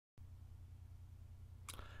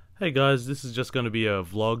Hey guys, this is just going to be a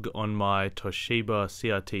vlog on my Toshiba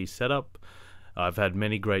CRT setup. I've had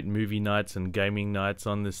many great movie nights and gaming nights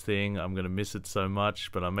on this thing. I'm going to miss it so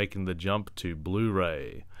much, but I'm making the jump to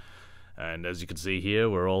Blu-ray. And as you can see here,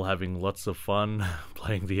 we're all having lots of fun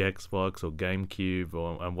playing the Xbox or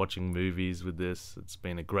GameCube and watching movies with this. It's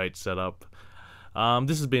been a great setup.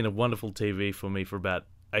 This has been a wonderful TV for me for about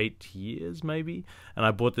 8 years maybe, and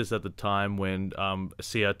I bought this at the time when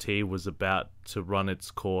CRT was about to run its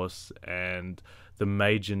course and the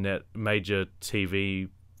major TV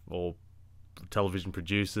or television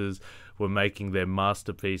producers were making their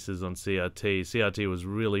masterpieces on CRT. CRT was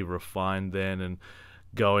really refined then and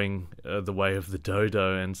going the way of the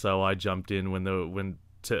dodo, and so I jumped in when the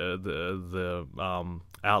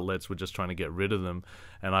outlets were just trying to get rid of them,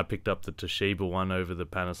 and I picked up the Toshiba one over the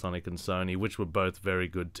Panasonic and Sony, which were both very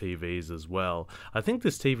good TVs as well. I think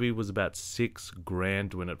this TV was about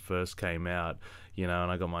 $6,000 when it first came out, and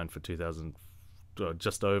I got mine for 2000,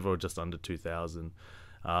 just over or just under 2000.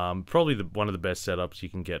 Probably one of the best setups you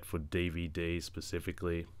can get for DVD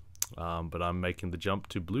specifically. But I'm making the jump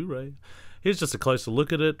to Blu-ray. Here's just a closer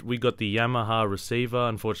look at it. We got the Yamaha receiver.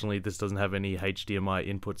 Unfortunately, this doesn't have any HDMI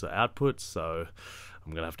inputs or outputs, so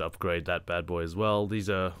I'm going to have to upgrade that bad boy as well. These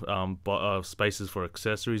are spaces for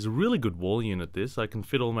accessories. A really good wall unit, this. I can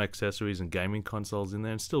fit all my accessories and gaming consoles in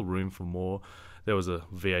there and still room for more. There was a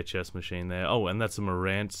VHS machine there. Oh, and that's a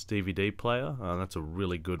Marantz DVD player. That's a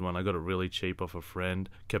really good one. I got it really cheap off a friend.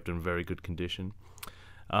 Kept in very good condition.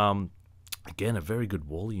 Again, a very good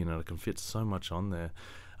wall unit. I can fit so much on there.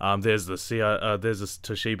 There's a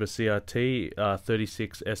Toshiba CRT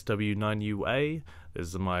 36SW9UA.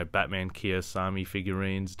 There's my Batman Kiyosami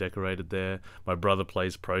figurines decorated there. My brother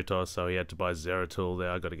plays Protoss, so he had to buy Zeratul there.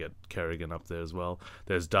 I got to get Kerrigan up there as well.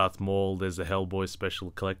 There's Darth Maul. There's the Hellboy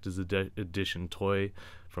Special Collector's Edition toy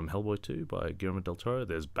from Hellboy 2 by Guillermo del Toro.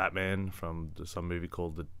 There's Batman from some movie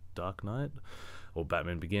called The Dark Knight, or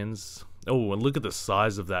Batman Begins. Oh, and look at the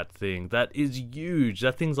size of that thing. That is huge.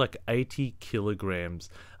 That thing's like 80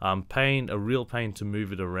 kilograms. A real pain to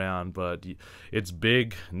move it around, but it's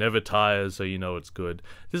big, never tires, so you know it's good.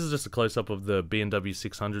 This is just a close-up of the B&W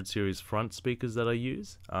 600 series front speakers that I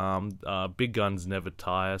use. Big guns never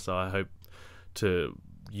tire, so I hope to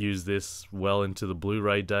use this well into the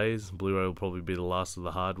Blu-ray days. Blu-ray will probably be the last of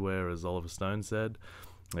the hardware, as Oliver Stone said.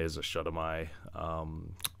 There's a shot of my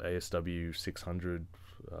ASW 600,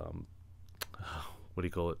 what do you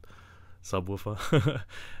call it, subwoofer.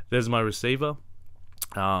 There's my receiver.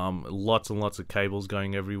 Lots and lots of cables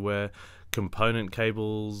going everywhere. Component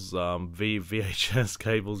cables, VHS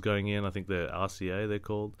cables going in. I think they're RCA, they're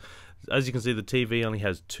called. As you can see, the TV only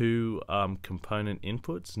has two component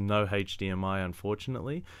inputs, no HDMI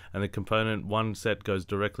unfortunately, and the component, one set goes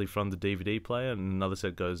directly from the DVD player and another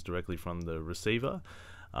set goes directly from the receiver.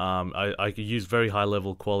 I could use very high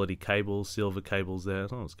level quality cables, silver cables there.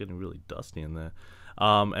 Oh, it's getting really dusty in there.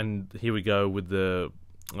 And here we go with the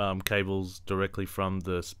cables directly from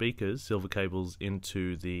the speakers, silver cables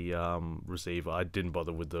into the receiver. I didn't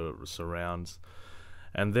bother with the surrounds.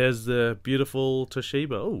 And there's the beautiful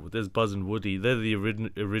Toshiba. Oh, there's Buzz and Woody. They're the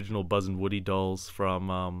original Buzz and Woody dolls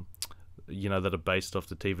from, that are based off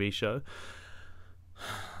the TV show.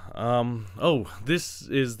 Oh, this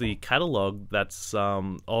is the catalog that's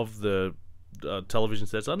of the television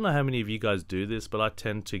sets. I don't know how many of you guys do this, but I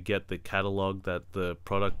tend to get the catalog that the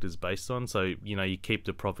product is based on. So, you keep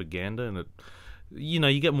the propaganda, and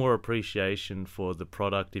you get more appreciation for the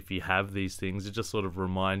product if you have these things. It just sort of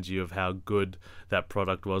reminds you of how good that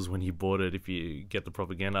product was when you bought it if you get the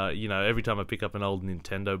propaganda. Every time I pick up an old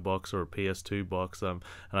Nintendo box or a PS2 box, and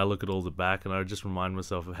I look at all the back, and I just remind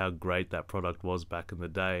myself of how great that product was back in the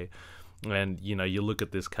day. And, you look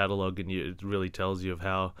at this catalog and it really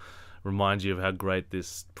reminds you of how great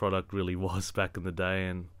this product really was back in the day,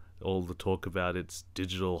 and all the talk about its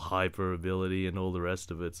digital hyper ability and all the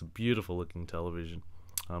rest of it. It's a beautiful looking television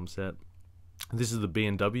set. This is the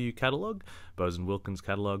B&W catalog, Bose & Wilkins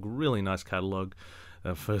catalog, really nice catalog.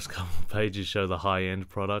 The first couple of pages show the high-end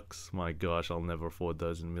products. My gosh, I'll never afford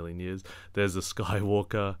those in a million years. There's a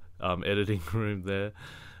Skywalker editing room there.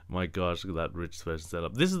 My gosh, look at that rich special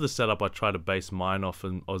setup. This is the setup I try to base mine off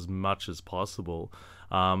as much as possible.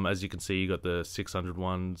 As you can see, you got the 600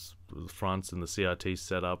 ones, the fronts, and the CRT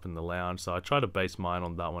setup in the lounge. So I try to base mine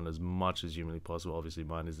on that one as much as humanly possible. Obviously,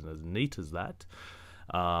 mine isn't as neat as that.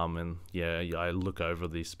 And yeah, I look over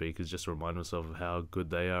these speakers just to remind myself of how good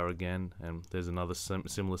they are again. And there's another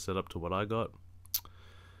similar setup to what I got.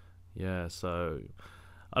 Yeah, so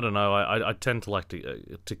I don't know. I tend to like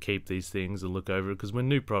to keep these things and look over it, because when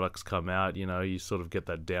new products come out, you know, you sort of get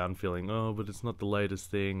that down feeling. Oh, but it's not the latest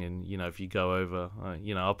thing, and you know, if you go over,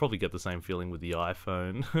 you know, I'll probably get the same feeling with the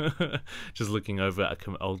iPhone, just looking over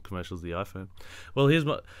old commercials of the iPhone. Well,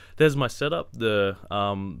 there's my setup, the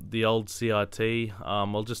old CRT.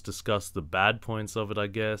 I'll just discuss the bad points of it, I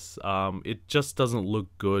guess. It just doesn't look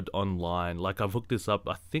good online. Like, I've hooked this up,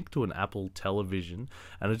 I think, to an Apple television,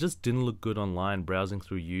 and it just didn't look good online browsing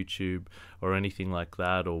through YouTube or anything like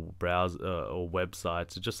that, or or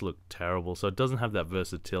websites. It just looked terrible. So it doesn't have that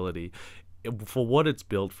versatility. For what it's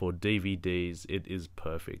built for, DVDs, it is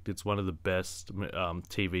perfect. It's one of the best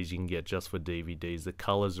TVs you can get just for DVDs. The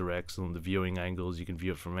colors are excellent. The viewing angles, you can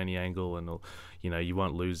view it from any angle, and you know, you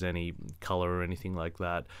won't lose any color or anything like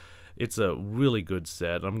that. It's a really good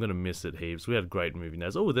set. I'm gonna miss it heaps. We had great movie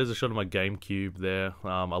nights. Oh, there's a shot of my GameCube there.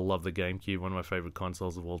 I love the GameCube, one of my favorite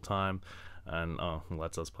consoles of all time. And oh, well,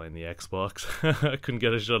 that's us playing the Xbox. I couldn't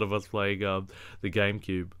get a shot of us playing the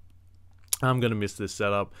GameCube. I'm going to miss this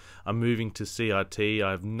setup. I'm moving to CRT. I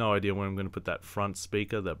have no idea when I'm going to put that front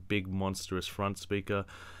speaker, that big monstrous front speaker.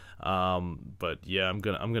 But yeah, I'm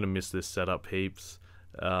gonna miss this setup heaps.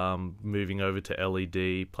 Moving over to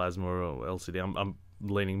LED, plasma or LCD. I'm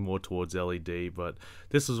leaning more towards LED, but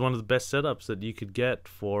this was one of the best setups that you could get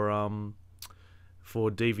for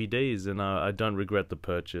DVDs, and I don't regret the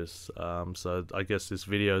purchase. So I guess this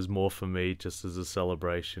video is more for me, just as a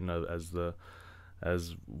celebration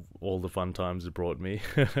as all the fun times it brought me.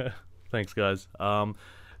 Thanks, guys.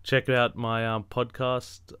 Check out my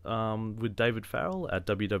podcast with David Farrell at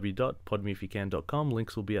www.podmeifyoucan.com.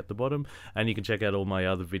 Links will be at the bottom, and you can check out all my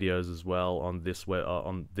other videos as well on this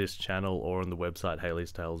channel or on the website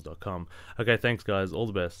haleystales.com. Okay, thanks, guys. All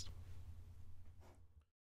the best.